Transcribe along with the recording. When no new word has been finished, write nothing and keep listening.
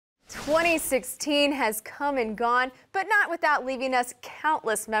2016 has come and gone, but not without leaving us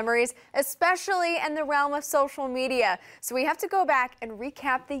countless memories, especially in the realm of social media. So we have to go back and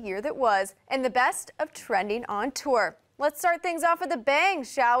recap the year that was and the best of trending on tour. Let's start things off with a bang,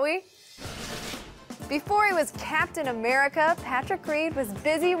 shall we? Before he was Captain America, Patrick Reed was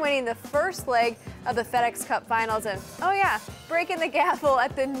busy winning the first leg of the FedEx Cup Finals and, oh yeah, breaking the gavel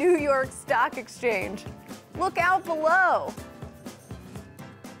at the New York Stock Exchange. Look out below.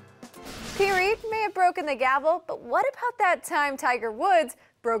 P. Reed may have broken the gavel, but what about that time Tiger Woods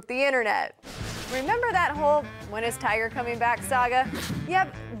broke the internet? Remember that whole "when is Tiger coming back" saga?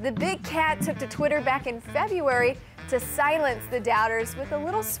 Yep, the big cat took to Twitter back in February to silence the doubters with a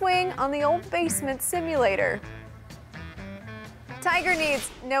little swing on the old basement simulator. Tiger needs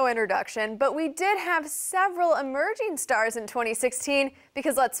no introduction, but we did have several emerging stars in 2016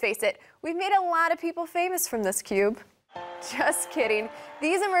 because let's face it, we've made a lot of people famous from this cube. Just kidding.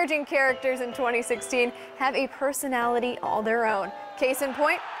 These emerging characters in 2016 have a personality all their own. Case in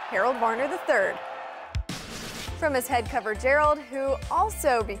point, Harold Varner III. From his head cover Gerald, who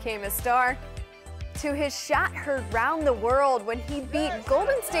also became a star, to his shot heard round the world when he beat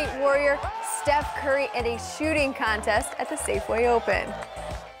Golden State Warrior Steph Curry in a shooting contest at the Safeway Open.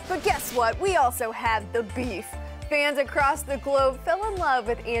 But guess what? We also have the beef. Fans across the globe fell in love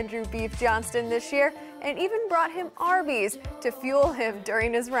with Andrew Beef Johnston this year and even brought him Arby's to fuel him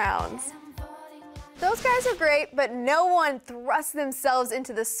during his rounds. Those guys are great, but no one thrust themselves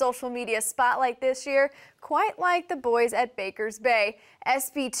into the social media spotlight this year quite like the boys at Baker's Bay.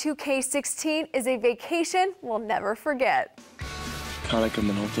 SB 2K16 is a vacation we'll never forget. Konica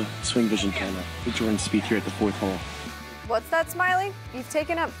Minolta Swing Vision camera with Jordan Spieth here at the 4th hole. What's that, Smiley? You've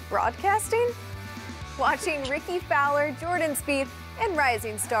taken up broadcasting? Watching Ricky Fowler, Jordan Spieth, and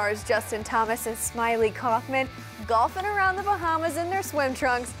rising stars Justin Thomas and Smiley Kaufman golfing around the Bahamas in their swim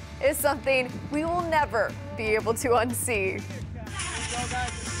trunks is something we will never be able to unsee.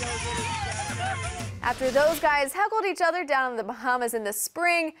 After those guys heckled each other down in the Bahamas in the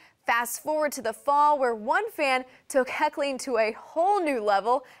spring, fast forward to the fall where one fan took heckling to a whole new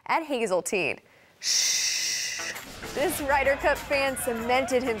level at Hazeltine. Shh. This Ryder Cup fan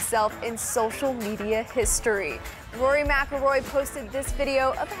cemented himself in social media history. Rory McIlroy posted this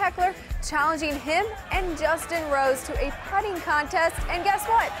video of a heckler challenging him and Justin Rose to a putting contest, and guess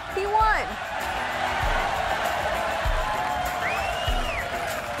what? He won.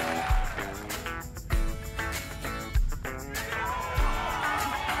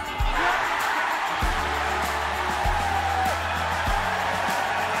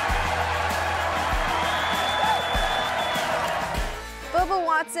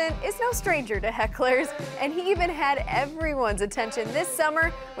 Watson is no stranger to hecklers, and he even had everyone's attention this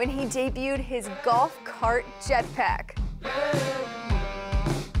summer when he debuted his golf cart jetpack.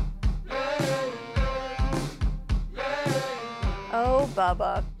 Oh,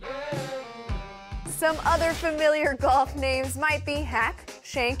 Bubba. Some other familiar golf names might be Hack,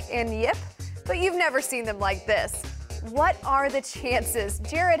 Shank, and Yip, but you've never seen them like this. What are the chances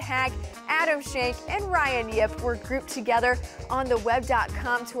Jared Hack, Adam Shank, and Ryan Yip were grouped together on the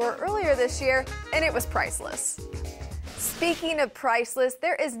Web.com tour earlier this year, and it was priceless. Speaking of priceless,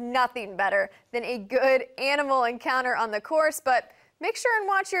 there is nothing better than a good animal encounter on the course, but make sure and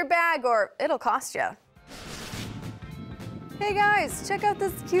watch your bag or it'll cost you. Hey guys, check out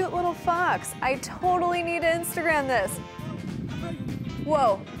this cute little fox. I totally need to Instagram this.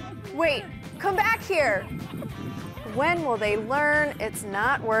 Whoa, wait, come back here. When will they learn it's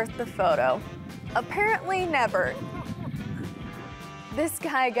not worth the photo? Apparently never. This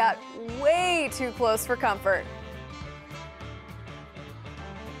guy got way too close for comfort.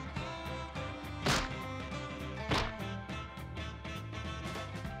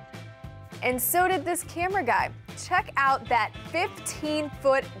 And so did this camera guy. Check out that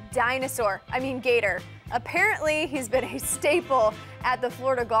 15-foot dinosaur, gator. Apparently he's been a staple at the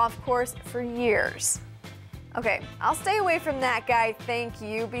Florida golf course for years. Okay, I'll stay away from that guy, thank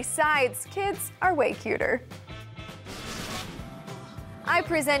you. Besides, kids are way cuter. I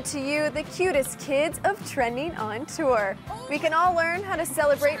present to you the cutest kids of trending on tour. We can all learn how to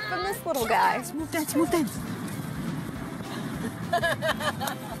celebrate from this little guy. Smooth dance, smooth dance.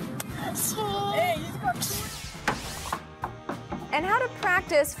 And how to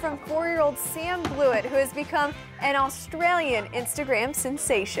practice from 4-year-old Sam Blewett, who has become an Australian Instagram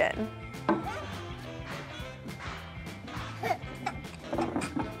sensation.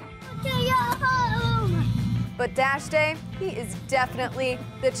 But Dash Day, he is definitely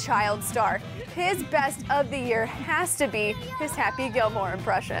the child star. His best of the year has to be his Happy Gilmore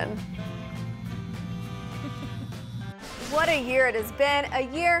impression. What a year it has been, a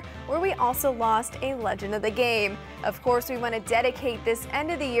year where we also lost a legend of the game. Of course, we want to dedicate this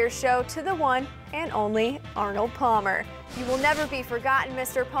end of the year show to the one and only Arnold Palmer. You will never be forgotten,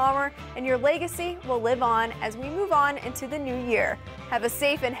 Mr. Palmer, and your legacy will live on as we move on into the new year. Have a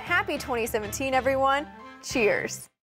safe and happy 2017, everyone. Cheers.